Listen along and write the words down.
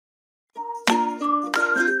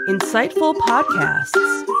Insightful podcasts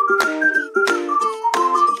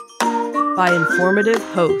by informative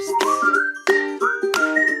hosts.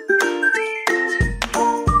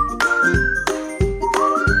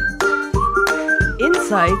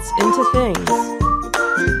 Insights into Things,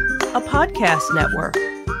 a podcast network.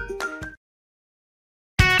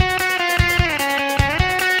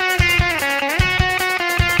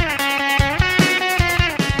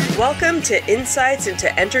 Welcome to Insights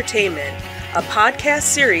into Entertainment, a podcast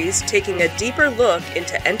series taking a deeper look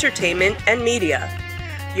into entertainment and media.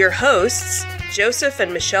 Your hosts, Joseph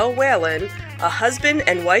and Michelle Whalen, a husband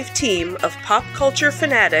and wife team of pop culture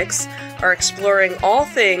fanatics, are exploring all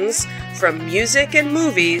things from music and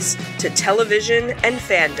movies to television and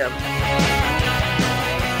fandom.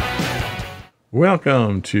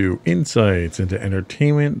 Welcome to Insights into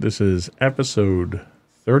Entertainment. This is episode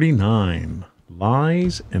 39,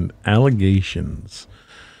 Lies and Allegations.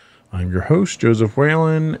 I'm your host, Joseph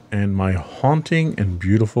Whalen, and my haunting and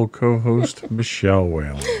beautiful co-host, Michelle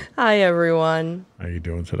Whalen. Hi, everyone. How you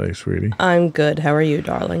doing today, sweetie? I'm good. How are you,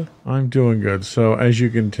 darling? I'm doing good. So, as you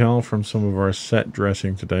can tell from some of our set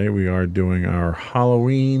dressing today, we are doing our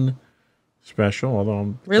Halloween special.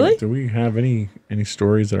 Although, really? Do we have any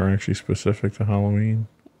stories that are actually specific to Halloween?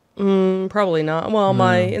 Probably not. Well,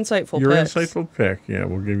 my insightful Your picks. insightful pick. Yeah,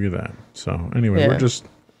 we'll give you that. So, anyway, we're just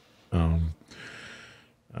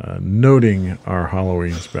noting our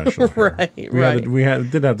Halloween special. Right. We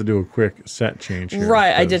did have to do a quick set change here.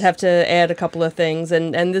 Right, I did have to add a couple of things,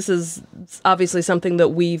 and this is obviously something that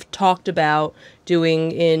we've talked about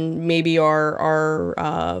doing in maybe our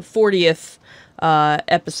 40th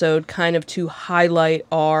episode, kind of to highlight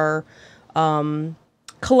our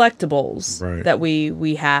collectibles that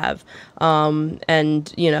we have.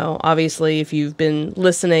 And, you know, obviously if you've been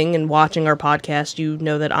listening and watching our podcast, you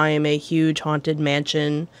know that I am a huge Haunted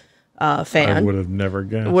Mansion fan. I would have never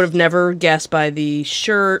guessed. Would have never guessed by the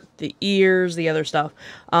shirt, the ears, the other stuff.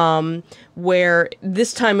 Where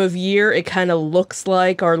this time of year, it kind of looks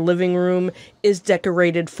like our living room is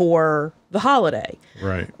decorated for the holiday.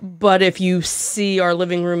 Right. But if you see our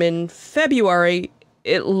living room in February,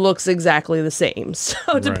 it looks exactly the same.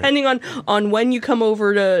 So depending on when you come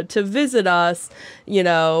over to visit us,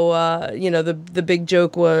 the big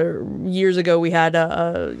joke was years ago we had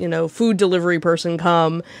a food delivery person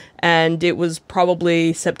come, and it was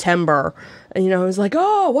probably September. And, it was like,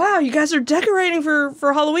 oh, wow, you guys are decorating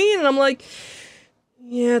for Halloween. And I'm like,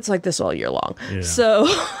 yeah, it's like this all year long. Yeah. So,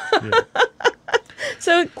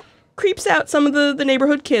 so it creeps out some of the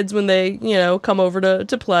neighborhood kids when they, come over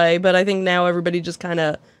to play. But I think now everybody just kind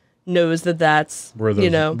of knows that's, we're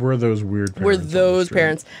those weird parents. We're those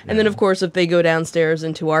parents. And then, of course, if they go downstairs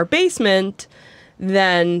into our basement,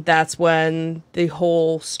 then that's when the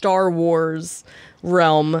whole Star Wars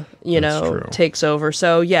realm, takes over.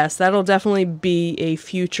 So, yes, that'll definitely be a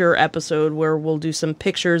future episode where we'll do some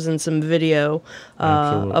pictures and some video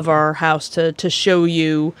of our house to show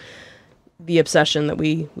you the obsession that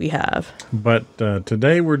we have. But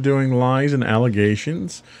today we're doing Lies and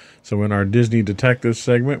Allegations. So in our Disney Detective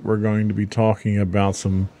segment, we're going to be talking about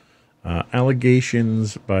some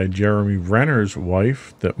allegations by Jeremy Renner's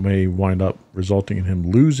wife that may wind up resulting in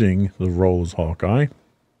him losing the role as Hawkeye.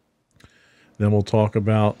 Then we'll talk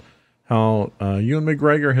about how Ewan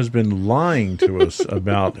McGregor has been lying to us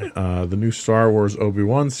about the new Star Wars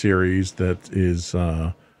Obi-Wan series that is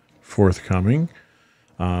forthcoming.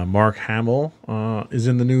 Mark Hamill is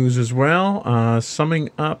in the news as well,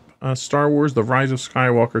 summing up Star Wars The Rise of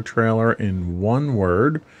Skywalker trailer in one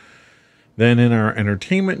word. Then in our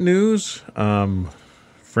entertainment news,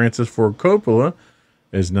 Francis Ford Coppola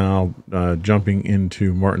is now jumping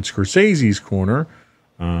into Martin Scorsese's corner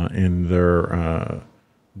in their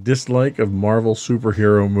dislike of Marvel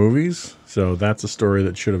superhero movies. So that's a story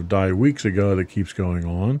that should have died weeks ago that keeps going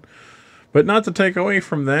on. But not to take away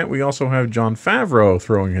from that, we also have Jon Favreau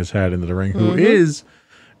throwing his hat into the ring, who is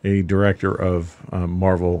a director of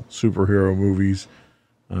Marvel superhero movies,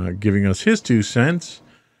 giving us his 2 cents.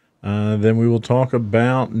 Then we will talk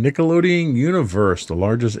about Nickelodeon Universe, the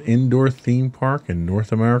largest indoor theme park in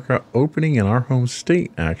North America, opening in our home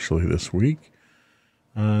state, actually, this week.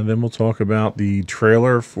 Then we'll talk about the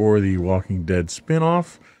trailer for the Walking Dead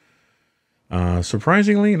spinoff.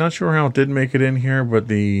 Surprisingly, not sure how it did make it in here, but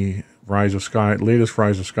the latest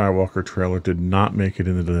Rise of Skywalker trailer did not make it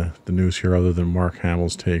into the news here, other than Mark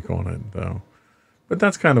Hamill's take on it, though. But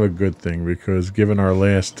that's kind of a good thing, because given our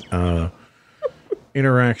last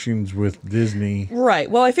interactions with Disney,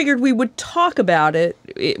 right? Well, I figured we would talk about it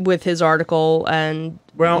with his article, and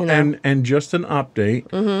and just an update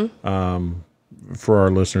for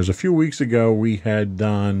our listeners. A few weeks ago, we had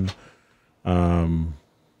done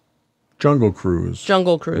Jungle Cruise.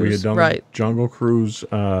 Jungle Cruise, we had done right. Jungle Cruise.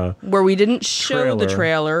 Where we didn't show the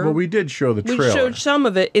trailer. Well, we did show the trailer. We showed some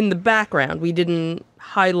of it in the background. We didn't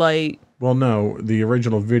highlight. Well, no, the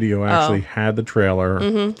original video actually had the trailer,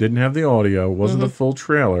 didn't have the audio, wasn't the full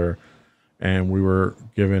trailer, and we were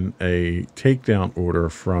given a takedown order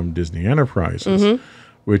from Disney Enterprises,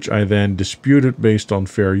 which I then disputed based on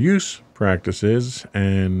fair use practices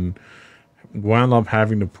and wound up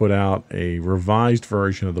having to put out a revised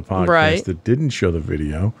version of the podcast that didn't show the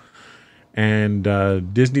video, and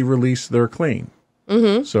Disney released their claim.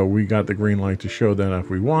 So we got the green light to show that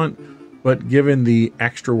if we want. But given the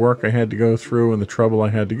extra work I had to go through and the trouble I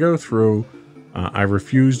had to go through, I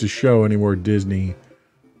refused to show any more Disney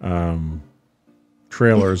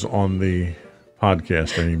trailers on the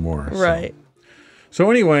podcast anymore. Right.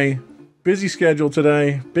 So anyway, busy schedule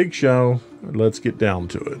today, big show. Let's get down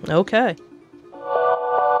to it. Okay.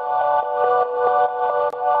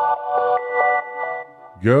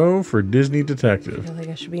 Go for Disney Detective. I feel like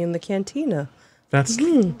I should be in the cantina. That's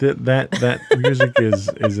that music is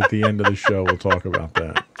at the end of the show. We'll talk about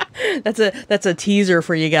that. That's a teaser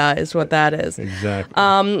for you guys, what that is.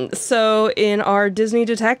 Exactly. So in our Disney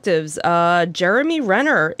detectives, Jeremy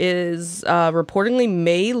Renner is reportedly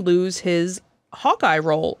may lose his Hawkeye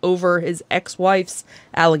role over his ex-wife's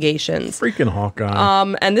allegations. Freaking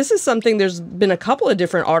Hawkeye. And this is something, there's been a couple of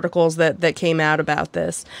different articles that came out about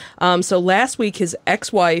this. So last week, his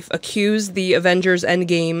ex-wife accused the Avengers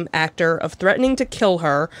Endgame actor of threatening to kill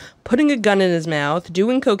her, putting a gun in his mouth,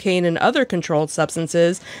 doing cocaine and other controlled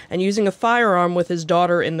substances, and using a firearm with his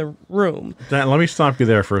daughter in the room. Let me stop you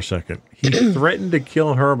there for a second. He threatened to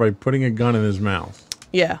kill her by putting a gun in his mouth.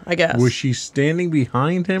 Yeah, I guess. Was she standing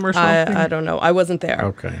behind him or something? I don't know. I wasn't there.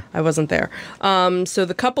 Okay. I wasn't there. So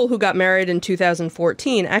the couple who got married in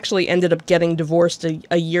 2014 actually ended up getting divorced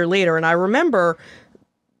a year later. And I remember,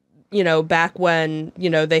 back when,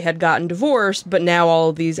 they had gotten divorced, but now all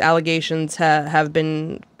of these allegations have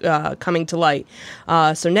been coming to light.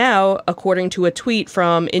 So now, according to a tweet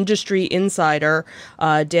from Industry Insider,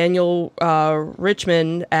 Daniel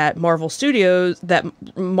Richman at Marvel Studios, that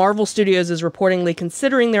Marvel Studios is reportedly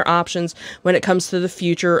considering their options when it comes to the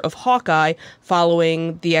future of Hawkeye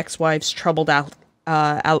following the ex-wife's troubled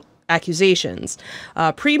accusations.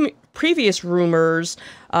 Previous rumors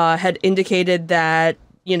had indicated that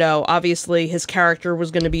obviously his character was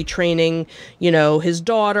going to be training, his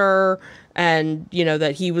daughter, and,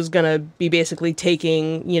 that he was going to be basically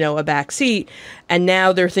taking, a back seat. And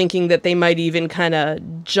now they're thinking that they might even kind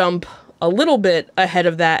of jump a little bit ahead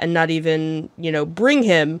of that and not even, bring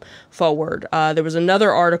him forward. There was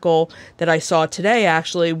another article that I saw today,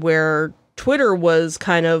 actually, where Twitter was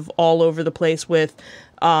kind of all over the place with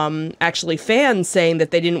actually fans saying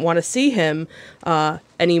that they didn't want to see him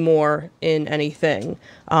anymore in anything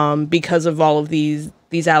because of all of these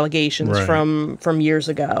allegations from years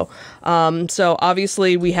ago. So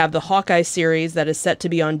obviously we have the Hawkeye series that is set to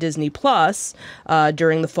be on Disney Plus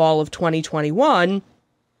during the fall of 2021.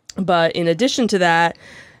 But in addition to that,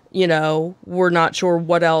 we're not sure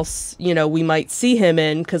what else, we might see him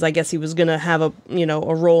in, because I guess he was going to have a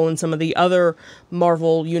role in some of the other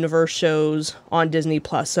Marvel Universe shows on Disney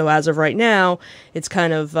Plus. So as of right now, it's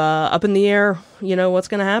kind of up in the air, what's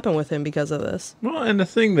going to happen with him because of this. Well, and the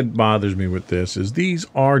thing that bothers me with this is these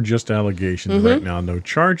are just allegations right now. No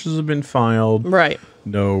charges have been filed. Right.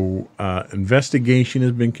 No investigation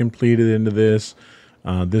has been completed into this.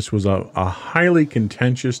 This was a highly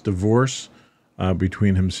contentious divorce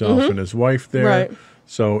between himself and his wife there. Right.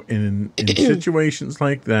 So in situations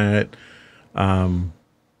like that, a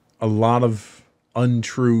lot of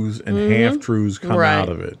untruths and half-truths come out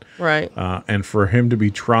of it. Right. And for him to be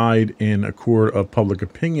tried in a court of public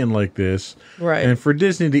opinion like this, and for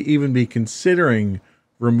Disney to even be considering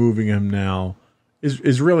removing him now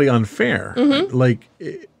is really unfair. Like,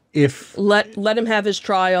 if... Let him have his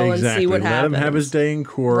trial and see what happens. Let him have his day in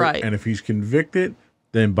court, and if he's convicted...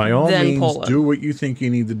 then by all means, do what you think you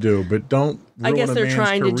need to do, but don't ruin I guess they're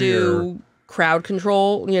trying to do crowd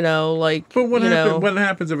control, But what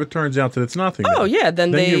happens if it turns out that it's nothing? Oh, yeah,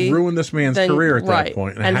 then you've ruined this man's career at that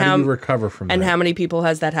point. And how do you recover from that? And how many people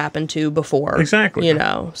has that happened to before? Exactly.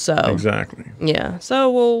 So. Exactly. Yeah,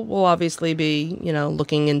 so we'll obviously be,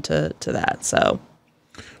 looking into that, so.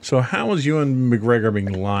 So how is Ewan McGregor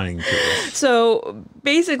being lying to us? So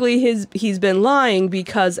basically he's been lying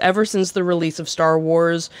because ever since the release of Star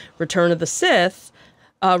Wars Revenge of the Sith,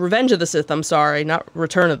 I'm sorry, not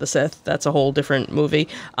Return of the Sith, that's a whole different movie,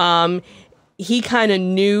 he kind of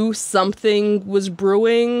knew something was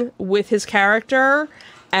brewing with his character,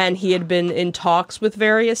 and he had been in talks with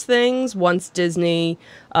various things once Disney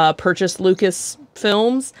purchased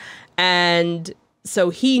Lucasfilms. And so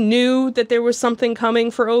he knew that there was something coming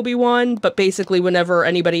for Obi-Wan, but basically whenever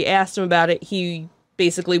anybody asked him about it, he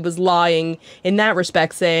basically was lying in that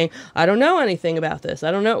respect, saying, I don't know anything about this. I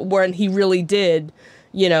don't know. When he really did,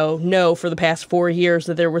 know for the past 4 years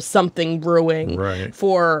that there was something brewing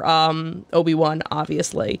for Obi-Wan,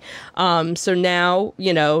 obviously. So now,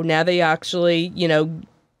 now they actually,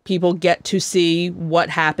 people get to see what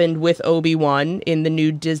happened with Obi-Wan in the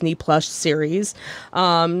new Disney Plus series.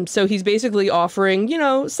 So he's basically offering,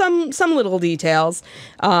 some little details.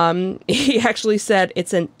 He actually said,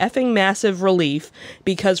 it's an effing massive relief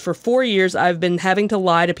because for 4 years I've been having to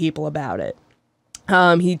lie to people about it.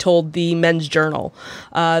 He told the Men's Journal.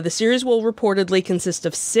 The series will reportedly consist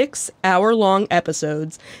of 6-hour-long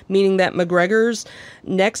episodes, meaning that McGregor's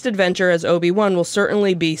next adventure as Obi-Wan will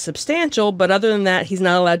certainly be substantial, but other than that, he's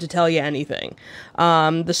not allowed to tell you anything.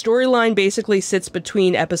 The storyline basically sits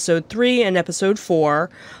between episode 3 and episode 4,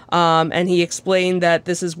 and he explained that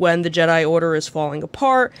this is when the Jedi Order is falling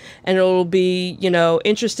apart, and it'll be,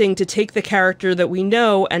 interesting to take the character that we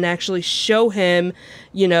know and actually show him,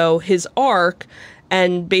 his arc,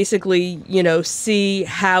 and basically, see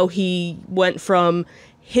how he went from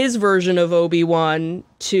his version of Obi-Wan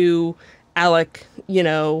to Alec,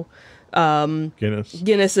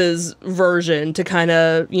 Guinness's version to kind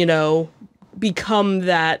of, become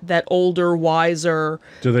that older, wiser.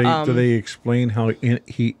 Do they explain how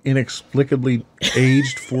he inexplicably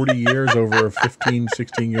aged 40 years over a 15,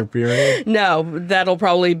 16-year period? No, that'll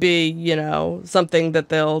probably be, something that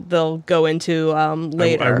they'll go into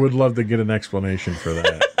later. I would love to get an explanation for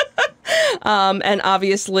that. And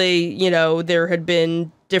obviously, there had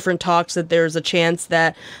been different talks that there's a chance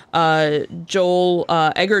that Joel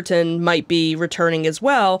Egerton might be returning as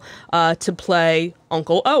well to play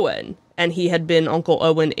Uncle Owen. And he had been Uncle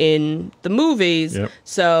Owen in the movies,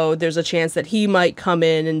 so there's a chance that he might come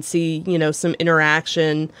in and see, some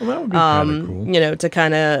interaction. Well, that would be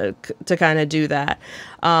kind of cool. To kind of do that.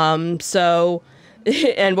 So.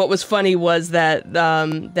 And what was funny was that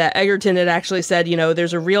that Egerton had actually said,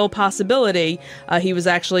 there's a real possibility. He was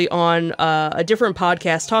actually on a different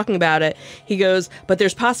podcast talking about it. He goes, but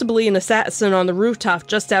there's possibly an assassin on the rooftop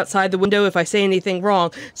just outside the window if I say anything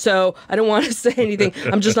wrong. So I don't want to say anything.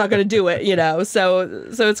 I'm just not going to do it, So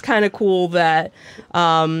it's kind of cool that,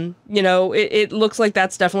 it looks like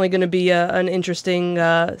that's definitely going to be an interesting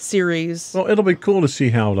series. Well, it'll be cool to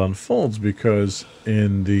see how it unfolds because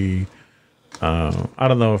in the... I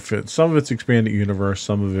don't know if some of it's expanded universe,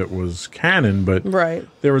 some of it was canon, but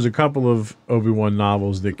there was a couple of Obi-Wan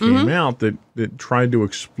novels that came out that tried to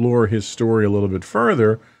explore his story a little bit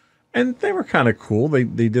further, and they were kind of cool. They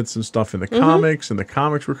did some stuff in the comics, and the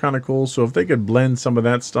comics were kind of cool. So if they could blend some of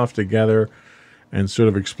that stuff together and sort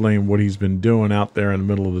of explain what he's been doing out there in the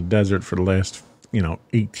middle of the desert for the last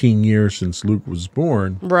 18 years since Luke was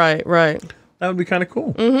born, right, that would be kind of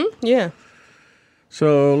cool. Yeah.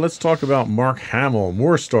 So let's talk about Mark Hamill.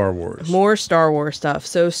 More Star Wars. More Star Wars stuff.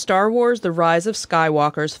 So Star Wars The Rise of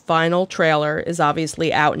Skywalker's final trailer is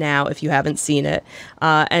obviously out now if you haven't seen it.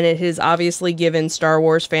 And it has obviously given Star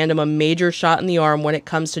Wars fandom a major shot in the arm when it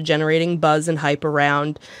comes to generating buzz and hype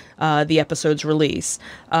around the episode's release.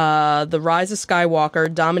 The Rise of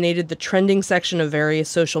Skywalker dominated the trending section of various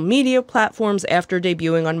social media platforms after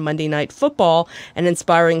debuting on Monday Night Football and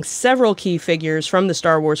inspiring several key figures from the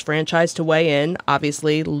Star Wars franchise to weigh in,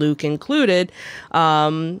 obviously Luke included.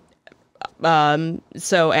 So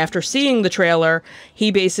after seeing the trailer,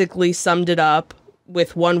 he basically summed it up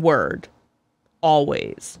with one word: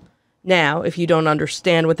 always. Now, if you don't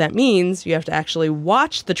understand what that means, you have to actually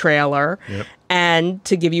watch the trailer. And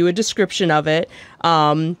to give you a description of it,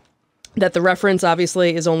 that the reference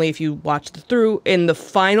obviously is only if you watch it through. In the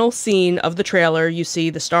final scene of the trailer, you see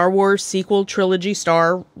the Star Wars sequel trilogy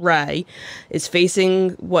star Rey is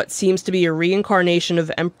facing what seems to be a reincarnation of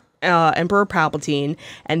Emperor Palpatine,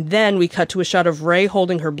 and then we cut to a shot of Rey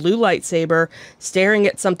holding her blue lightsaber, staring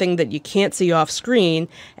at something that you can't see off screen,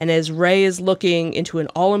 and as Rey is looking into an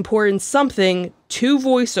all-important something, two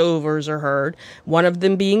voiceovers are heard, one of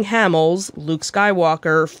them being Hamill's, Luke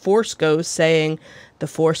Skywalker, Force Ghost, saying, "The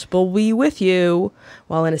Force will be with you,"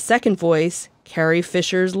 while in a second voice, Carrie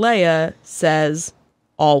Fisher's Leia says,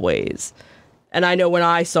 "Always." And I know when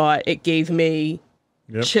I saw it, it gave me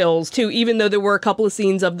chills too, even though there were a couple of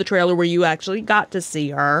scenes of the trailer where you actually got to see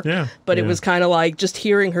her. But it was kind of like just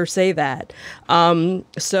hearing her say that.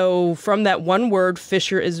 So from that one word,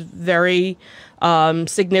 Fisher is very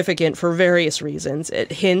significant for various reasons.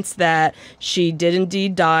 It hints that she did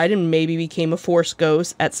indeed die and maybe became a Force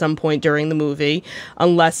ghost at some point during the movie,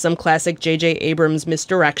 unless some classic J.J. Abrams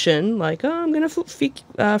misdirection, like, oh, I'm going to fake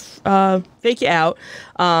you out.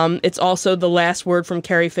 It's also the last word from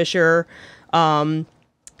Carrie Fisher.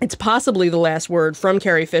 It's possibly the last word from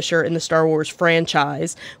Carrie Fisher in the Star Wars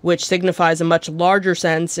franchise, which signifies a much larger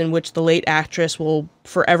sense in which the late actress will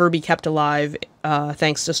forever be kept alive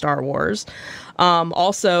thanks to Star Wars.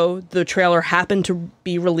 Also, the trailer happened to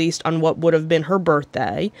be released on what would have been her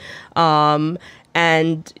birthday.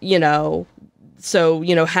 And, you know, so,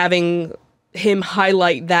 you know, having him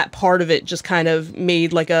highlight that part of it just kind of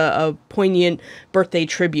made like a poignant birthday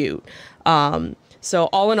tribute. So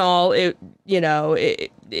all in all, it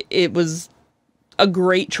was a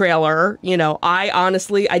great trailer. You know,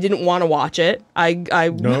 I didn't want to watch it.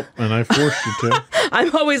 Nope, and I forced you to.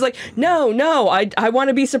 I'm always like, no, I want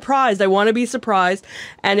to be surprised. I want to be surprised.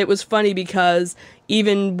 And it was funny because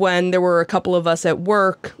even when there were a couple of us at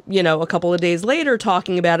work, you know, a couple of days later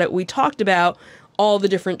talking about it, we talked about all the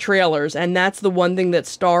different trailers. And that's the one thing that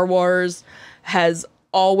Star Wars has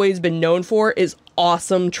always been known for, is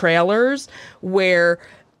awesome trailers where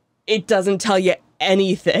it doesn't tell you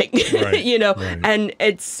anything, you know. And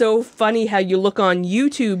it's so funny how you look on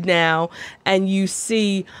YouTube now and you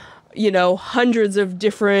see, you know, hundreds of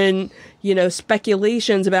different, you know,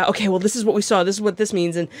 speculations about, okay, well, this is what we saw, this is what this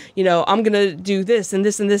means, and, you know, I'm gonna do this and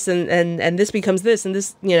this and this and this becomes this and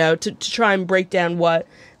this, you know, to try and break down what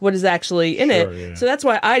is actually in it. Yeah. So that's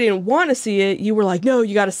why I didn't want to see it. You were like, no,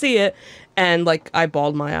 you got to see it. And, like, I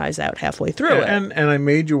bawled my eyes out halfway through it. And I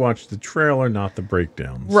made you watch the trailer, not the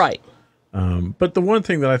breakdowns. Right. But the one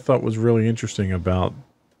thing that I thought was really interesting about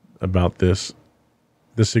this,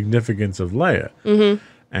 the significance of Leia. Mm-hmm.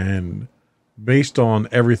 And based on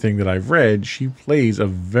everything that I've read, she plays a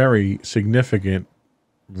very significant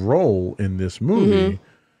role in this movie.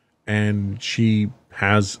 Mm-hmm. And she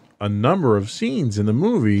has a number of scenes in the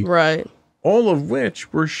movie. Right. All of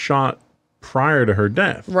which were shot prior to her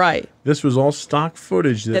death. Right. This was all stock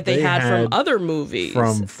footage that they had from other movies.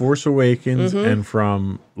 From Force Awakens and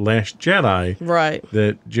from Last Jedi. Right.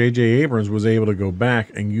 That J.J. Abrams was able to go back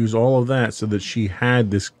and use all of that so that she had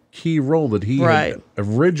this key role that he had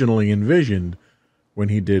originally envisioned when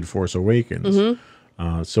he did Force Awakens.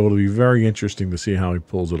 Mm-hmm. So it'll be very interesting to see how he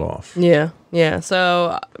pulls it off. Yeah. Yeah.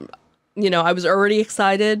 So, you know, I was already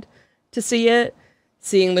excited to see it.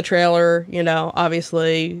 Seeing the trailer, you know,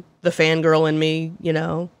 obviously the fangirl in me, you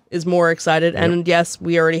know, is more excited. Yep. And yes,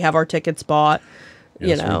 we already have our tickets bought,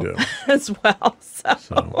 you know, as well.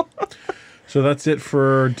 So that's it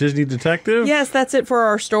for Disney Detective? Yes, that's it for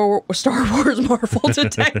our Star Wars Marvel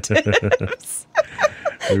Detectives.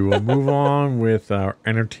 We will move on with our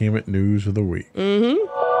Entertainment News of the Week. Mm-hmm.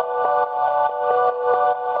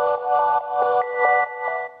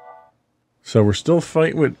 So we're still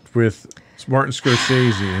fighting with Martin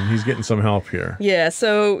Scorsese, and he's getting some help here. Yeah,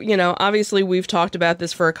 so, you know, obviously we've talked about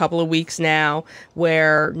this for a couple of weeks now,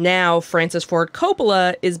 where now Francis Ford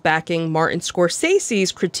Coppola is backing Martin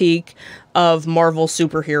Scorsese's critique of Marvel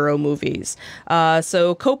superhero movies.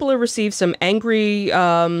 So Coppola received some angry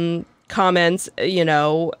comments, you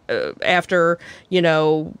know, after, you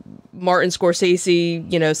know, Martin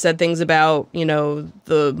Scorsese, you know, said things about, you know,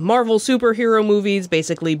 the Marvel superhero movies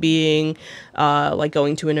basically being like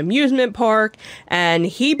going to an amusement park. And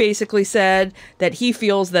he basically said that he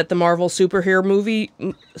feels that the Marvel superhero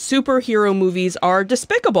movies are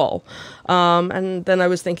despicable. And then I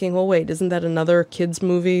was thinking, well, wait, isn't that another kids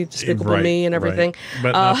movie, Despicable Me and everything? Right.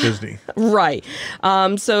 But not Disney. Right.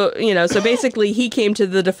 So, you know, so basically he came to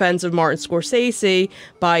the defense of Martin Scorsese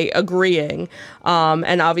by agreeing.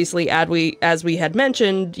 And obviously, as we had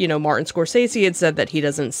mentioned, you know, Martin Scorsese had said that he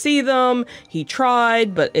doesn't see them. He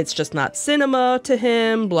tried, but it's just not cinema to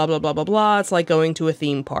him, blah, blah, blah, blah, blah. It's like going to a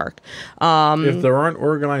theme park. If there aren't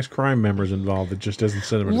organized crime members involved, it just isn't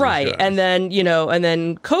cinema. Right. And then, you know, and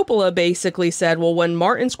then Coppola basically said, well, when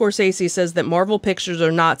Martin Scorsese says that Marvel pictures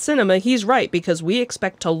are not cinema, he's right, because we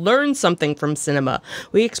expect to learn something from cinema.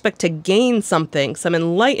 We expect to gain something, some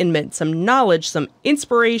enlightenment, some knowledge, some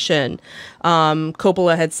inspiration.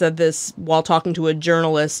 Coppola had said this while talking to a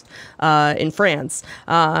journalist in France.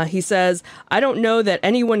 He says, I don't know that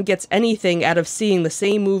anyone gets anything out of seeing the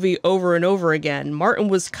same movie over and over again. Martin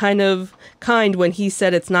was kind when he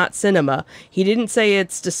said it's not cinema. He didn't say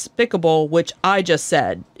it's despicable, which I just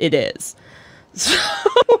said it is. So,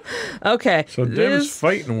 Okay. So Dim's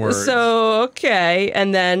fighting words. So, okay.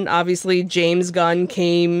 And then obviously James Gunn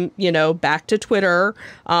came, back to Twitter,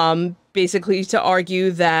 basically to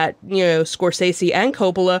argue that, Scorsese and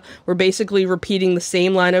Coppola were basically repeating the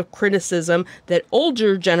same line of criticism that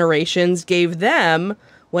older generations gave them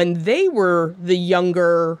when they were the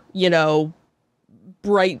younger,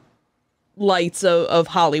 bright lights of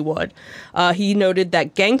Hollywood. He noted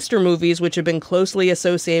that gangster movies, which have been closely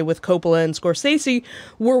associated with Coppola and Scorsese,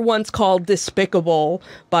 were once called despicable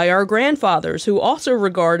by our grandfathers, who also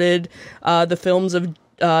regarded the films of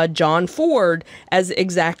John Ford as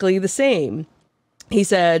exactly the same. He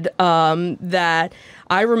said that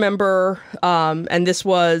I remember, and this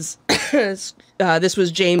was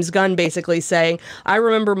James Gunn basically saying, I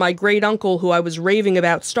remember my great uncle who I was raving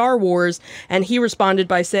about Star Wars, and he responded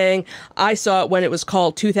by saying, I saw it when it was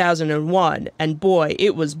called 2001, and boy,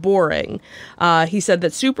 it was boring. He said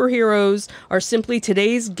that superheroes are simply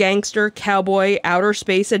today's gangster, cowboy, outer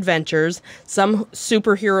space adventures. Some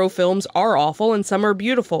superhero films are awful, and some are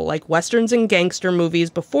beautiful, like westerns and gangster movies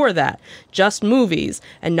before that. Just movies,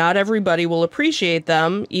 and not everybody will appreciate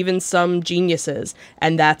them, even some geniuses,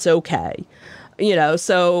 and that's okay.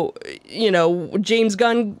 So, James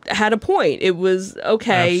Gunn had a point. It was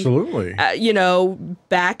okay. Absolutely.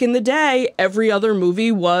 Back in the day, every other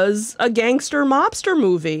movie was a gangster mobster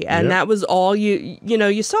movie. And that was all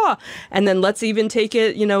you saw. And then let's even take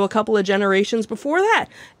it, a couple of generations before that.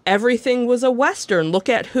 Everything was a Western. Look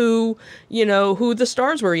at who the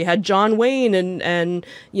stars were. You had John Wayne and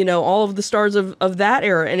all of the stars of that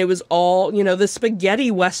era. And it was all, the spaghetti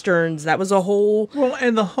Westerns. That was a whole... Well,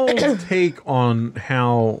 and the whole take on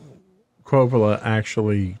how Coppola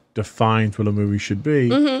actually defines what a movie should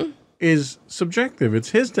be is subjective. It's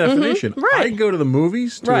his definition. Right. I go to the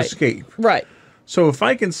movies to escape. Right. So if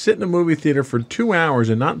I can sit in a movie theater for 2 hours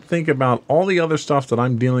and not think about all the other stuff that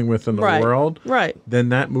I'm dealing with in the world, then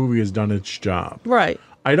that movie has done its job. Right.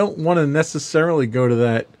 I don't want to necessarily go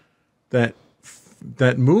to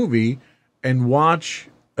that movie and watch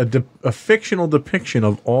a fictional depiction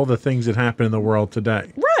of all the things that happen in the world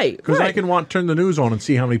today. Right. Because I can turn the news on and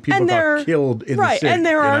see how many people got killed in the city. And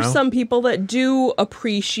there are some people that do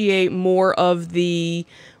appreciate more of the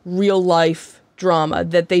real life drama,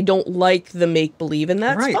 that they don't like the make-believe, and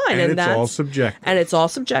that's fine. And it's all subjective. And it's all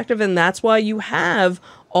subjective, and that's why you have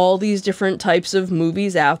all these different types of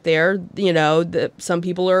movies out there. That some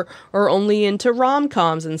people are only into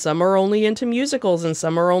rom-coms, and some are only into musicals, and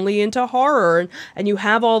some are only into horror, and you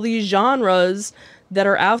have all these genres that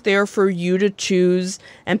are out there for you to choose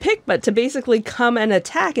and pick. But to basically come and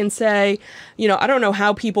attack and say, I don't know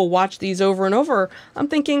how people watch these over and over. I'm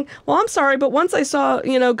thinking, well, I'm sorry, but once I saw,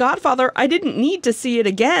 Godfather, I didn't need to see it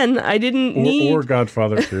again. I didn't need... Or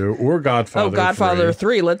Godfather 2, or Godfather 3. Godfather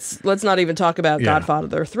 3. Let's not even talk about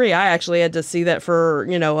Godfather 3. I actually had to see that for,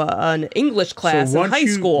 an English class in high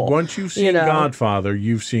school. Once you've seen Godfather,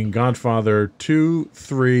 you've seen Godfather 2,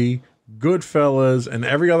 3, Goodfellas, and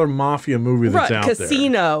every other mafia movie that's out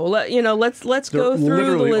Casino. there. Let's go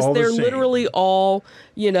through the list. They're literally all,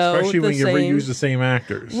 especially when you same. reuse the same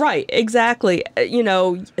actors. Right, exactly.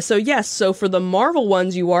 So yes, so for the Marvel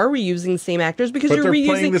ones, you are reusing the same actors because you're reusing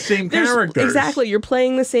playing the same characters. Exactly, you're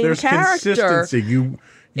playing the same character. There's consistency.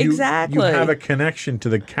 You have a connection to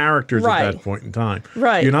the characters at that point in time.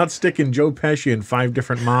 Right. You're not sticking Joe Pesci and 5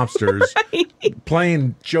 different mobsters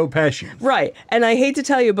playing Joe Pesci. Right. And I hate to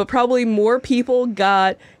tell you, but probably more people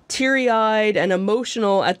got teary-eyed and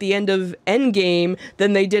emotional at the end of Endgame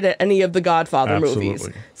than they did at any of the Godfather movies.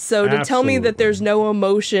 So to tell me that there's no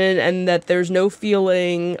emotion and that there's no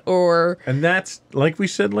feeling or... And that's, like we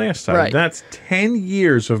said last time, that's 10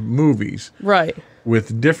 years of movies. Right.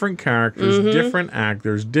 With different characters, different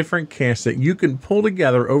actors, different casts that you can pull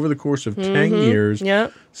together over the course of 10 years,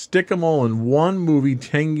 stick them all in one movie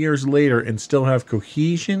 10 years later and still have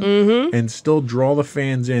cohesion and still draw the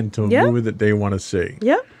fans into a movie that they want to see.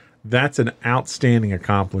 Yep. That's an outstanding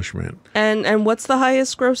accomplishment. And what's the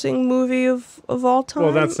highest grossing movie of all time?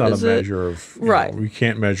 Well, that's not a measure of... Right. We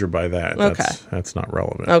can't measure by that. That's not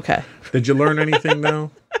relevant. Okay. Did you learn anything,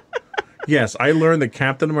 though? Yes, I learned that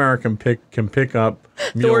Captain America can pick up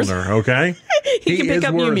Mjolnir, okay? he can pick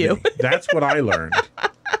up Mew Mew. That's what I learned.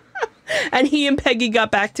 And he and Peggy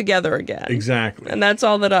got back together again. Exactly. And that's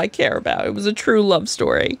all that I care about. It was a true love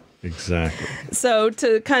story. Exactly. So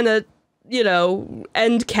to kind of,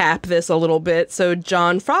 end cap this a little bit, so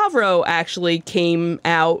Jon Favreau actually came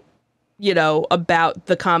out about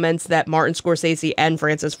the comments that Martin Scorsese and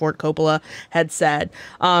Francis Ford Coppola had said.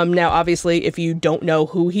 Now, obviously, if you don't know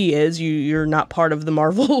who he is, you're not part of the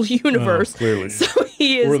Marvel universe. Clearly. So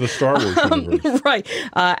He is, or the Star Wars universe. Right.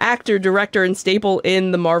 Actor, director, and staple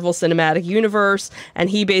in the Marvel Cinematic Universe. And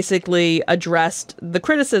he basically addressed the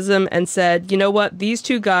criticism and said, you know what? These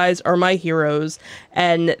two guys are my heroes,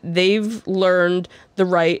 and they've learned the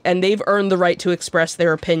right, and they've earned the right to express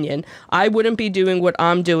their opinion. I wouldn't be doing what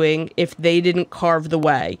I'm doing if they didn't carve the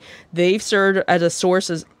way. They've served as a source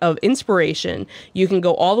of inspiration. You can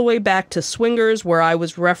go all the way back to Swingers, where I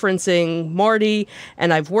was referencing Marty,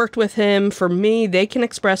 and I've worked with him. For me, they can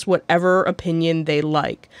express whatever opinion they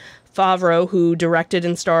like. Favreau, who directed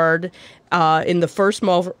and starred in the first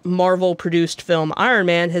Marvel-produced film Iron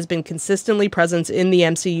Man, has been consistently present in the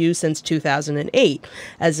MCU since 2008.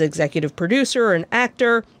 As executive producer and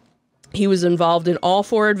actor, he was involved in all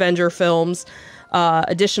 4 Avenger films.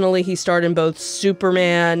 Additionally, he starred in both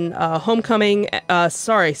Superman,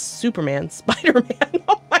 Superman, Spider-Man.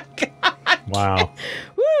 Oh my God. Wow.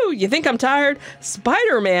 Woo, you think I'm tired?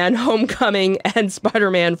 Spider-Man Homecoming and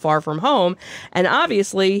Spider-Man Far From Home. And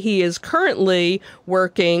obviously, he is currently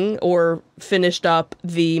working or finished up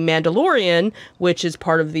The Mandalorian, which is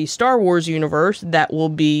part of the Star Wars universe that will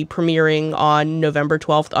be premiering on November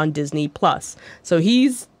 12th on Disney+. So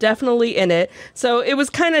he's definitely in it. So it was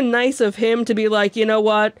kind of nice of him to be like, you know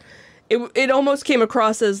what? It almost came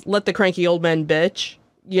across as let the cranky old men bitch.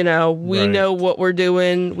 You know, we know what we're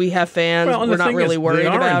doing. We have fans. Well, we're not really worried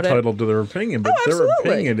about it. They are entitled to their opinion, but their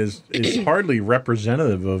opinion is hardly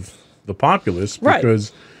representative of the populace,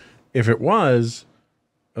 because if it was,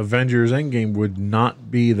 Avengers Endgame would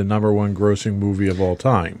not be the #1 grossing movie of all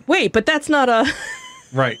time. Wait, but that's not a...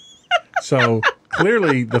 Right. So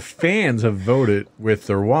clearly the fans have voted with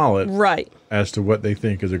their wallet as to what they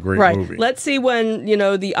think is a great movie. Let's see when,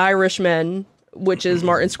 The Irishman, which is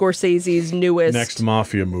Martin Scorsese's newest... next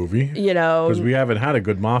Mafia movie. Because we haven't had a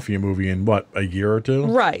good Mafia movie in, a year or two?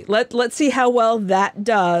 Right. Let's see how well that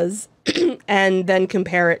does, and then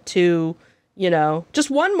compare it to, just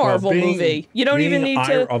one Marvel movie. You don't even need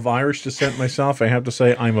to... of Irish descent myself, I have to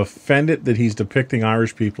say I'm offended that he's depicting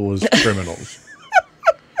Irish people as criminals.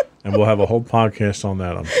 And we'll have a whole podcast on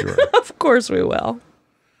that, I'm sure. Of course we will.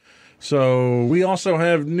 So we also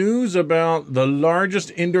have news about the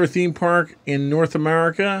largest indoor theme park in North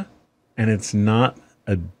America, and it's not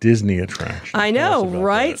a Disney attraction. I know,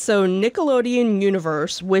 right? So Nickelodeon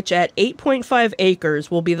Universe, which at 8.5 acres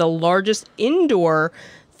will be the largest indoor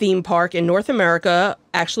theme park in North America,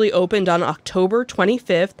 actually opened on October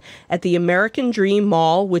 25th at the American Dream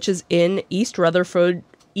Mall, which is in East Rutherford,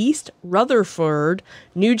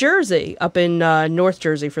 New Jersey, up in North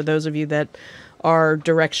Jersey, for those of you that are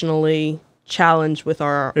directionally challenged with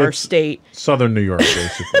our state. Southern New York,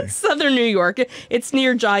 basically. Southern New York. It's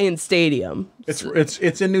near Giant Stadium. It's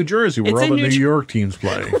in New Jersey, where all the New York teams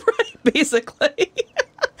play. Right, basically.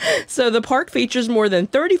 So the park features more than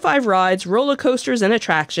 35 rides, roller coasters, and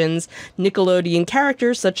attractions. Nickelodeon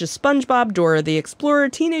characters such as SpongeBob, Dora the Explorer,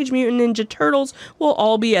 Teenage Mutant Ninja Turtles will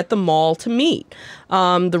all be at the mall to meet.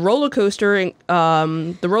 The roller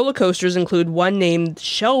coasters include one named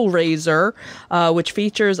Shellraiser, which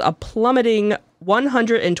features a plummeting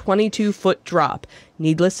 122-foot drop.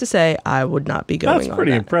 Needless to say, I would not be going on that. That's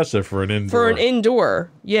pretty impressive for an indoor. For an indoor,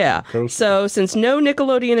 yeah. Coaster. So since no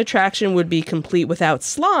Nickelodeon attraction would be complete without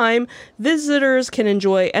slime, visitors can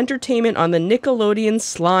enjoy entertainment on the Nickelodeon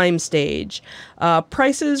Slime Stage.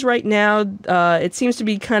 Prices right now, it seems to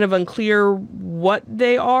be kind of unclear what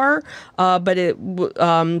they are, but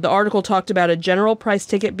the article talked about a general price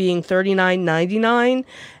ticket being $39.99,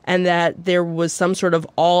 and that there was some sort of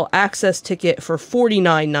all-access ticket for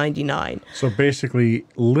 $49.99. So basically,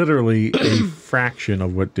 literally a fraction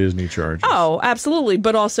of what Disney charges. Oh, absolutely,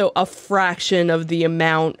 but also a fraction of the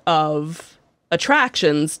amount of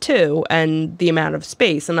attractions, too, and the amount of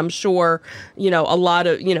space. And I'm sure, a lot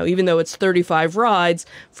of, even though it's 35 rides,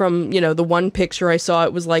 from, the one picture I saw,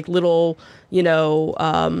 it was like little,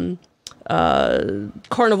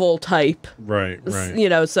 carnival type. Right.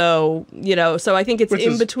 So I think it's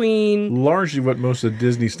in between. Largely what most of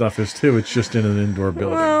Disney stuff is too. It's just in an indoor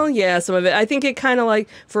building. Well, yeah, some of it. I think it kind of like,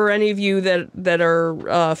 for any of you that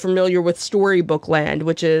are familiar with Storybook Land,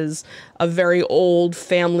 which is a very old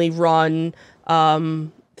family run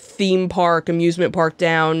theme park, amusement park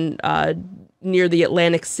down near the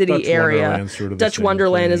Atlantic City area. Dutch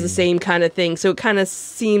Wonderland is the same kind of thing. So it kind of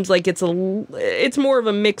seems like it's more of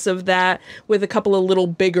a mix of that with a couple of little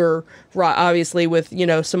bigger, obviously with,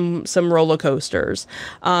 some roller coasters.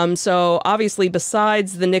 So obviously,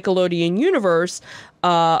 besides the Nickelodeon universe,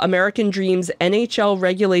 American Dream's NHL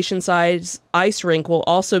regulation size ice rink will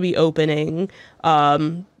also be opening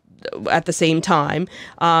at the same time,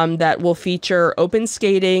 that will feature open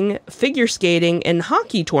skating, figure skating, and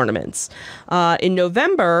hockey tournaments. In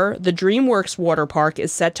November, the DreamWorks water park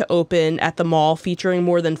is set to open at the mall, featuring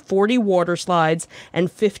more than 40 water slides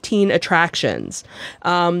and 15 attractions.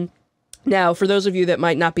 Now, for those of you that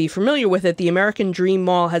might not be familiar with it, the American Dream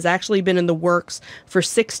Mall has actually been in the works for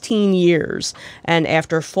 16 years. And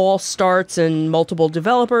after false starts and multiple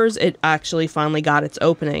developers, it actually finally got its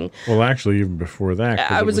opening. Well, actually, even before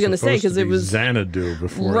that. I was going to say, because it was Xanadu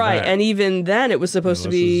before right, that. and even then it was supposed to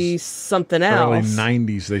be something else. Early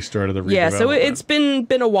 90s, they started the redevelopment. Yeah, so it's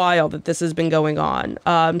been a while that this has been going on.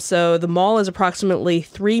 So the mall is approximately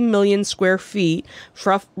 3 million square feet,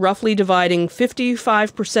 roughly dividing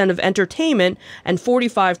 55% of entertainment and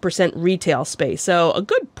 45% retail space. So a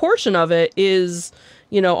good portion of it is,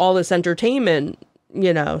 all this entertainment,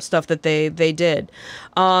 stuff that they did.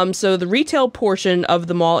 So the retail portion of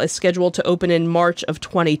the mall is scheduled to open in March of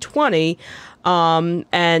 2020. And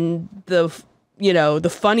the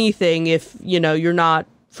funny thing, if, you're not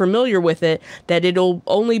familiar with it, that it'll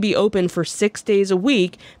only be open for 6 days a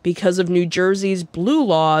week because of New Jersey's blue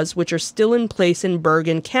laws, which are still in place in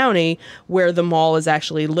Bergen County, where the mall is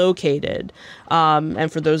actually located. And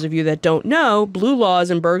for those of you that don't know, blue laws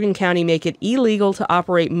in Bergen County make it illegal to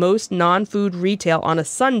operate most non-food retail on a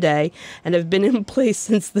Sunday and have been in place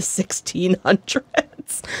since the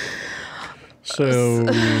 1600s. So,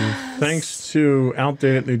 thanks to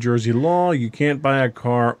outdated New Jersey law, you can't buy a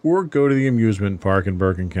car or go to the amusement park in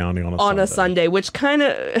Bergen County on a Sunday. Which kind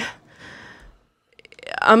of...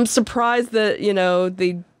 I'm surprised that,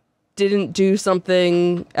 they didn't do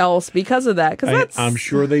something else because of that. I'm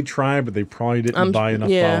sure they tried, but they probably didn't buy enough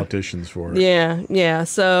politicians for it. Yeah.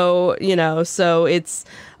 So, so it's...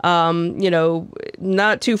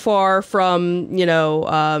 not too far from,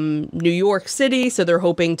 New York City. So they're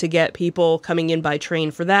hoping to get people coming in by train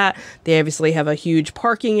for that. They obviously have a huge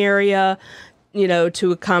parking area,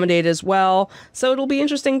 to accommodate as well. So it'll be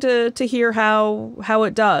interesting to hear how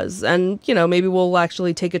it does. And, maybe we'll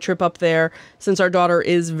actually take a trip up there since our daughter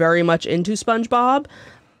is very much into SpongeBob.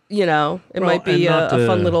 It might be a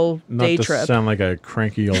fun little day trip. Not to sound like a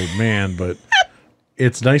cranky old man, but...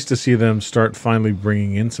 It's nice to see them start finally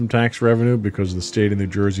bringing in some tax revenue because the state of New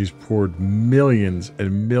Jersey's poured millions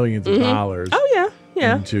and millions of dollars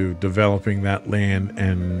into developing that land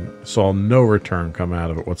and saw no return come out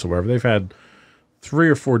of it whatsoever. They've had 3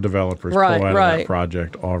 or 4 developers pull out of that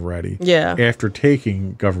project already after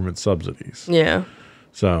taking government subsidies. Yeah.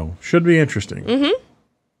 So, should be interesting. Mm-hmm.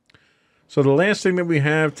 So the last thing that we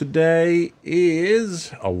have today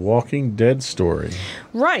is a Walking Dead story.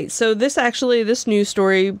 Right. So this news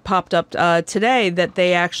story popped up today that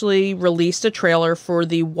they actually released a trailer for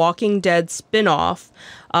the Walking Dead spinoff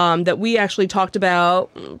that we actually talked about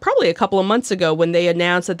probably a couple of months ago when they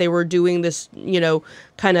announced that they were doing this, second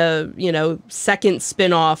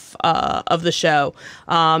spinoff of the show.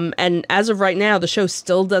 And as of right now, the show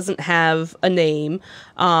still doesn't have a name.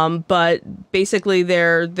 But basically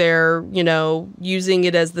they're using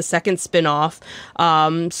it as the second spinoff.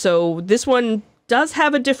 So this one does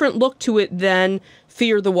have a different look to it than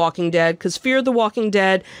Fear the Walking Dead, because Fear the Walking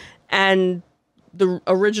Dead and the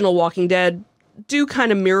original Walking Dead do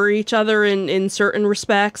kind of mirror each other in certain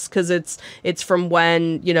respects, because it's from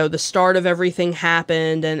when the start of everything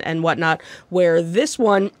happened and whatnot, where this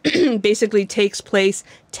one basically takes place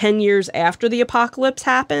 10 years after the apocalypse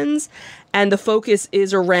happens, and the focus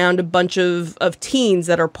is around a bunch of teens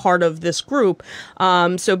that are part of this group.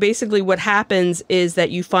 So basically what happens is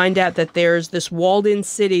that you find out that there's this walled-in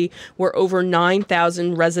city where over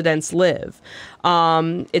 9,000 residents live.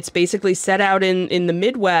 It's basically set out in the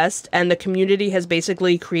Midwest, and the community has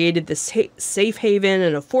basically created this safe haven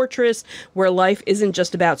and a fortress where life isn't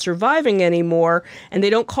just about surviving anymore, and they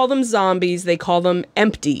don't call them zombies, they call them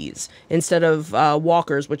empties instead of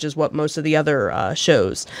walkers, which is what most of the other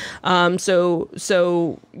shows.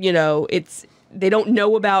 So they don't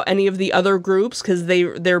know about any of the other groups because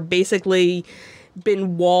they're basically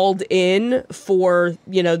been walled in for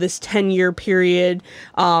this 10-year period.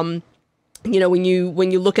 When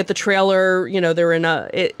you look at the trailer, they're in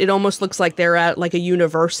it almost looks like they're at like a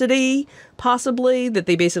university, possibly, that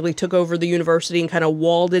they basically took over the university and kind of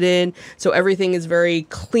walled it in. So everything is very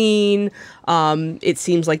clean. It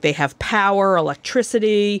seems like they have power,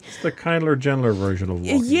 electricity. It's the kindler, gentler version of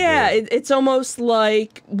Walking Dead. It's almost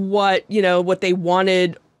like what they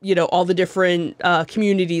wanted, all the different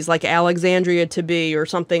communities like Alexandria to be, or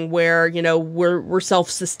something where, we're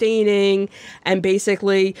self-sustaining, and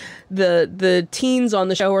basically the teens on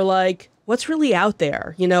the show are like, what's really out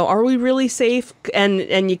there? You know, are we really safe?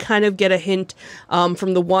 And you kind of get a hint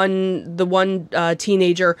from the one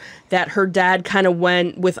teenager that her dad kind of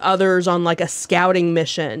went with others on like a scouting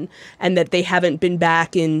mission, and that they haven't been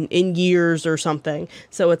back in years or something.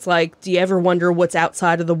 So it's like, do you ever wonder what's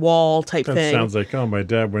outside of the wall type thing? That sounds like, oh, my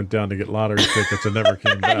dad went down to get lottery tickets and never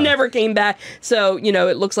came back. Never came back. So, you know,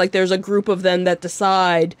 it looks like there's a group of them that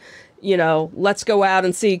decide, you know, let's go out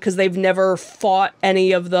and see, because they've never fought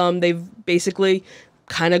any of them. They've basically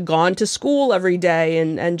kind of gone to school every day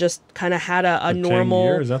and just kind of had a normal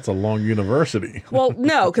 10 years. That's a long university. Well,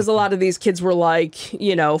 no, because a lot of these kids were like,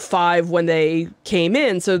 you know, 5 when they came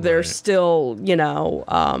in, so they're still, so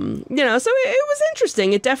it was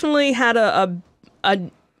interesting. It definitely had a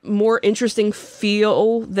more interesting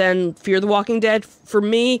feel than Fear the Walking Dead. For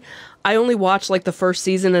me, I only watched like the first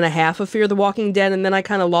season and a half of Fear the Walking Dead, and then I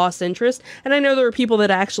kind of lost interest. And I know there are people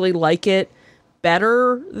that actually like it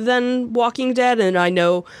better than Walking Dead, and I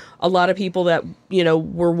know a lot of people that, you know,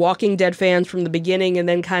 were Walking Dead fans from the beginning and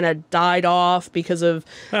then kind of died off because of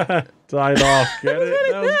died off. Get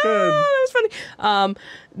it? That was good. That was funny.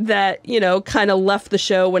 That, you know, kind of left the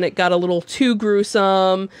show when it got a little too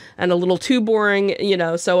gruesome and a little too boring, you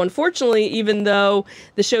know. So unfortunately, even though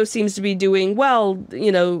the show seems to be doing well,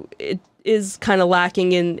 you know, it is kind of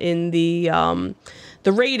lacking in the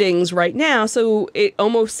ratings right now. So it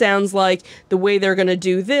almost sounds like the way they're going to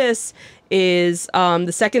do this is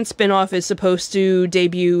the second spinoff is supposed to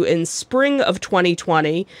debut in spring of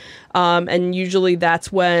 2020. And usually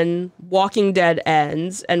that's when Walking Dead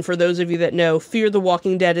ends. And for those of you that know, Fear the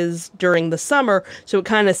Walking Dead is during the summer. So it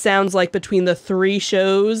kind of sounds like between the 3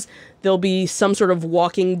 shows, there'll be some sort of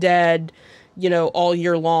Walking Dead, you know, all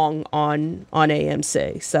year long on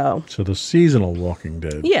AMC. So the seasonal Walking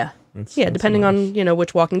Dead. Yeah. That's depending on, you know,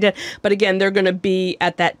 which Walking Dead. But again, they're going to be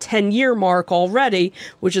at that 10-year mark already,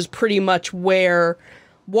 which is pretty much where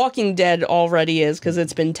Walking Dead already is, because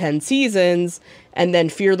it's been 10 seasons. And then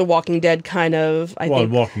Fear the Walking Dead kind of, I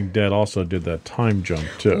think... Walking Dead also did that time jump,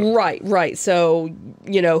 too. Right. So,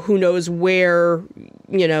 you know, who knows where,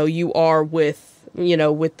 you know, you are with, you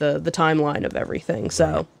know, with the timeline of everything.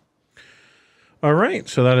 So... All right,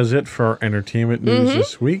 so that is it for our entertainment news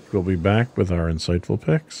this week. We'll be back with our insightful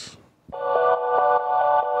picks.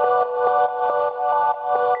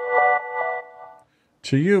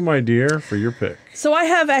 To you, my dear, for your pick. So I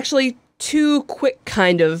have actually 2 quick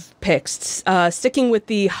kind of picks, sticking with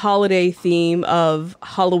the holiday theme of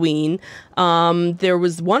Halloween. There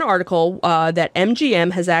was one article that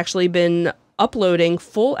MGM has actually been uploading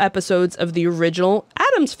full episodes of the original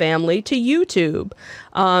Addams Family to YouTube.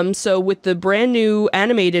 So with the brand new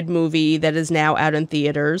animated movie that is now out in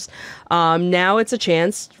theaters, now it's a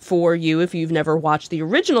chance for you, if you've never watched the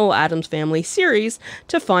original Addams Family series,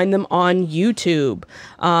 to find them on YouTube.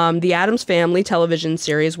 The Addams Family television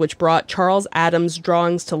series, which brought Charles Addams'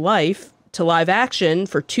 drawings to live action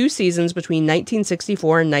for 2 seasons between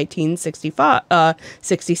 1964 and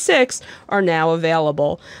 1966, are now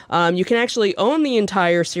available. You can actually own the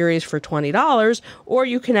entire series for $20, or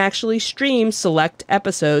you can actually stream select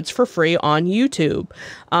episodes for free on YouTube.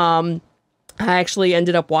 I actually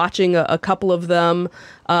ended up watching a couple of them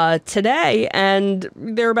today, and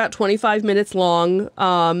they're about 25 minutes long,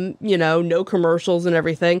 you know, no commercials and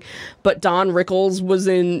everything. But Don Rickles was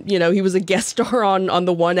in, you know, he was a guest star on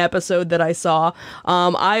the one episode that I saw.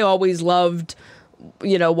 I always loved,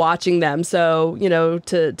 you know, watching them. So, you know,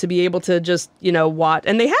 to be able to just, you know, watch,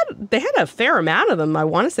 and they had a fair amount of them. I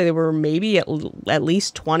want to say there were maybe at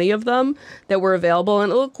least 20 of them that were available,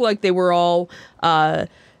 and it looked like they were all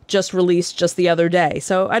just released just the other day.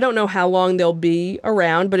 So I don't know how long they'll be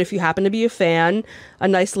around, but if you happen to be a fan, a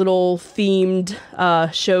nice little themed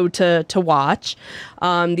show to watch.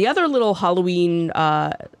 The other little Halloween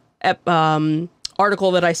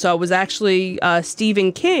article that I saw was actually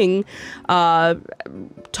Stephen King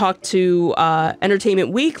talked to Entertainment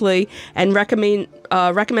Weekly and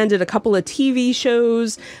recommended a couple of TV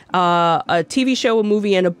shows, a TV show, a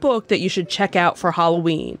movie, and a book that you should check out for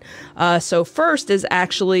Halloween. So first is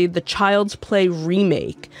actually the Child's Play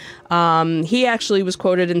remake. He actually was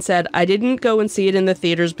quoted and said, "I didn't go and see it in the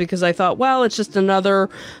theaters because I thought, well, it's just another,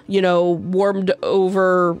 you know, warmed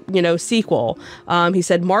over, you know, sequel." He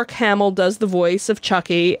said, "Mark Hamill does the voice of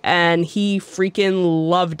Chucky, and he freaking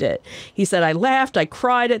loved it." He said, "I laughed, I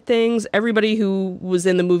cried at things. Everybody who was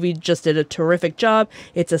in the movie just did a terrific job.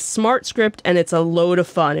 It's a smart script, and it's a load of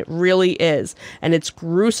fun. It really is. And it's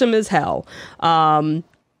gruesome as hell."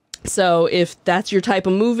 So if that's your type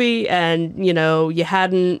of movie and, you know, you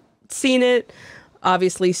hadn't seen it,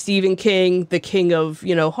 obviously Stephen King, the king of,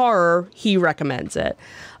 you know, horror, he recommends it.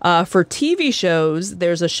 For TV shows,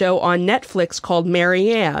 there's a show on Netflix called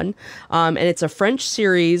Marianne, and it's a French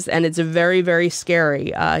series, and it's very, very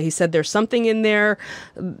scary. He said there's something in there,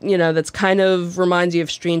 that's kind of reminds you of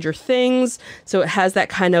Stranger Things, so it has that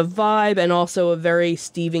kind of vibe, and also a very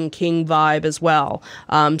Stephen King vibe as well.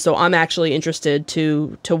 So I'm actually interested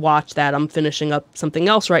to watch that. I'm finishing up something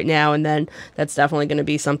else right now, and then that's definitely going to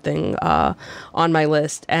be something on my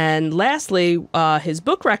list. And lastly, his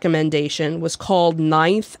book recommendation was called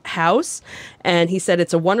Ninth House, and he said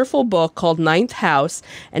it's a wonderful book called Ninth House,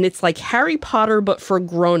 and it's like Harry Potter but for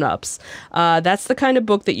grown-ups. That's the kind of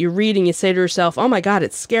book that you read and you say to yourself, oh my god,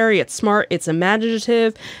 it's scary, it's smart, it's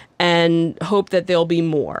imaginative, and hope that there'll be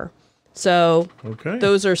more. So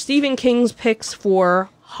those are Stephen King's picks for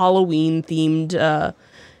Halloween-themed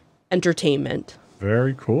entertainment.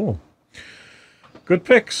 Very cool. Good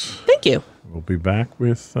picks. Thank you. We'll be back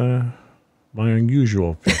with my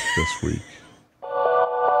unusual pick this week.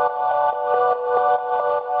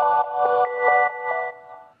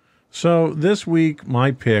 So this week,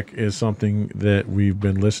 my pick is something that we've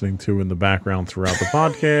been listening to in the background throughout the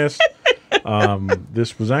podcast.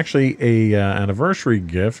 This was actually a anniversary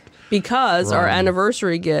gift. Because our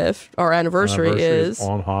anniversary is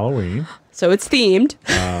on Halloween. So it's themed.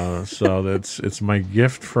 So it's my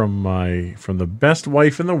gift from the best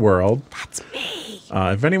wife in the world. That's me.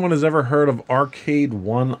 If anyone has ever heard of Arcade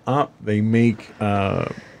 1-Up, they make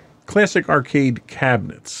classic arcade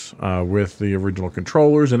cabinets with the original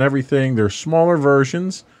controllers and everything. They're smaller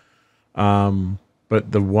versions, but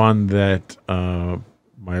the one that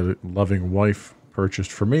my loving wife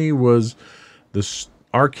purchased for me was the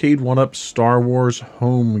Arcade 1-Up Star Wars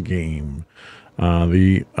home game.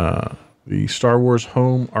 The Star Wars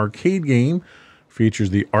home arcade game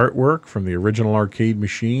features the artwork from the original arcade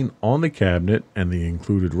machine on the cabinet and the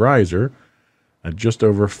included riser. Just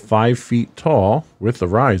over 5 feet tall with the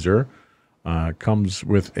riser. Comes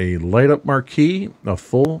with a light-up marquee, a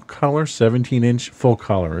full-color 17-inch full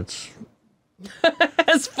color. It's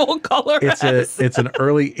as full color. It's an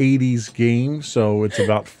early 80s game, so it's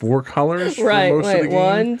about 4 colors for most of the game.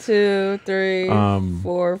 1, 2, 3,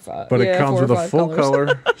 4, 5. But it comes with a full-color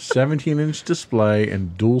 17-inch display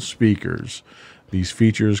and dual speakers. These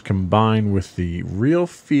features combined with the real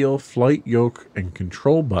feel flight yoke and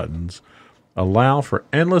control buttons allow for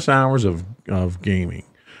endless hours of gaming.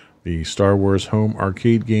 The Star Wars home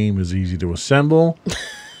arcade game is easy to assemble.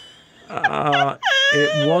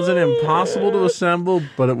 It wasn't impossible to assemble,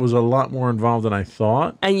 but it was a lot more involved than I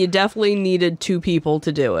thought. And you definitely needed 2 people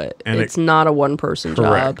to do it. And it's not a one-person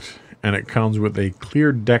job. And it comes with a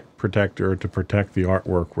clear deck protector to protect the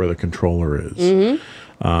artwork where the controller is.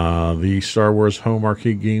 Mm-hmm. The Star Wars home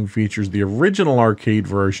arcade game features the original arcade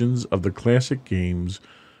versions of the classic games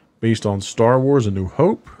based on Star Wars A New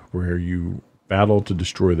Hope, where you battle to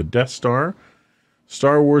destroy the Death Star.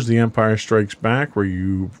 Star Wars The Empire Strikes Back, where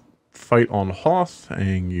you fight on Hoth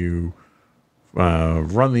and you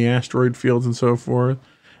run the asteroid fields and so forth.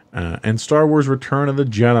 And Star Wars Return of the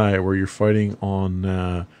Jedi, where you're fighting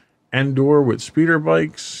on Endor with speeder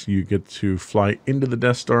bikes. You get to fly into the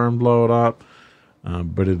Death Star and blow it up.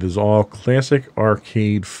 But it is all classic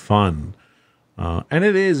arcade fun. And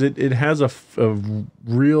it has a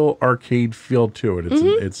real arcade feel to it.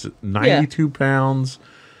 It's 92 pounds.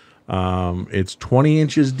 It's 20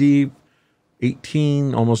 inches deep,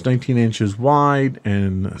 almost 19 inches wide,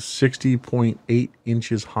 and 60.8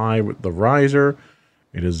 inches high with the riser.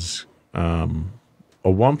 It is a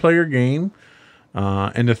one-player game.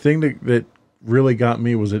 And the thing that really got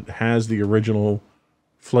me was it has the original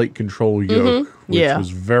flight control yoke, which was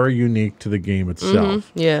very unique to the game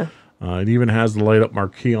itself. It even has the light-up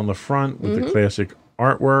marquee on the front with the classic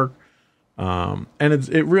artwork. And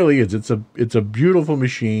it really is. It's a beautiful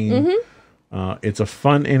machine. It's a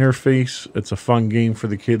fun interface. It's a fun game for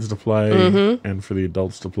the kids to play and for the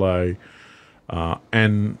adults to play.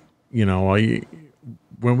 And,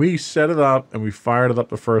 when we set it up and we fired it up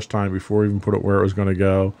the first time before we even put it where it was going to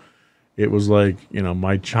go, it was like,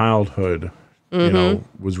 my childhood,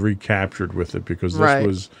 was recaptured with it, because this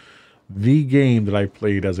was the game that I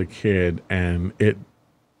played as a kid, and it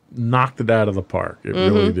knocked it out of the park. It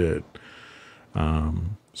really did.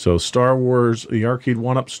 So Star Wars, the Arcade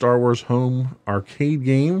 1-Up Star Wars home arcade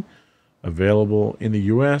game, available in the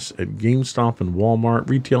U.S. at GameStop and Walmart,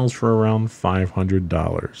 retails for around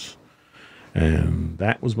 $500. And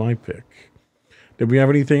that was my pick. Did we have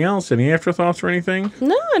anything else? Any afterthoughts or anything?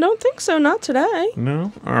 No, I don't think so. Not today.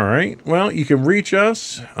 No? All right. Well, you can reach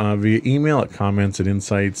us via email at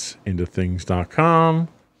comments@insightsintothings.com,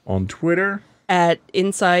 on Twitter at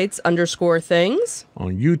insights_things,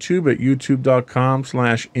 on YouTube at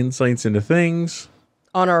youtube.com/insightsintothings,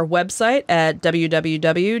 on our website at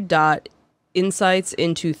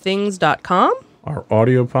www.insightsintothings.com. Our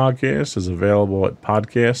audio podcast is available at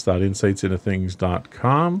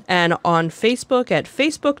podcast.insightsintothings.com. And on Facebook at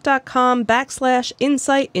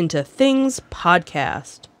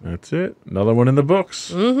facebook.com/insightintothingsPodcast. That's it. Another one in the books.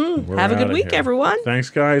 Have a good week, everyone. Thanks,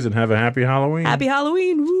 guys, and have a happy Halloween. Happy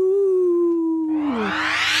Halloween. Woo!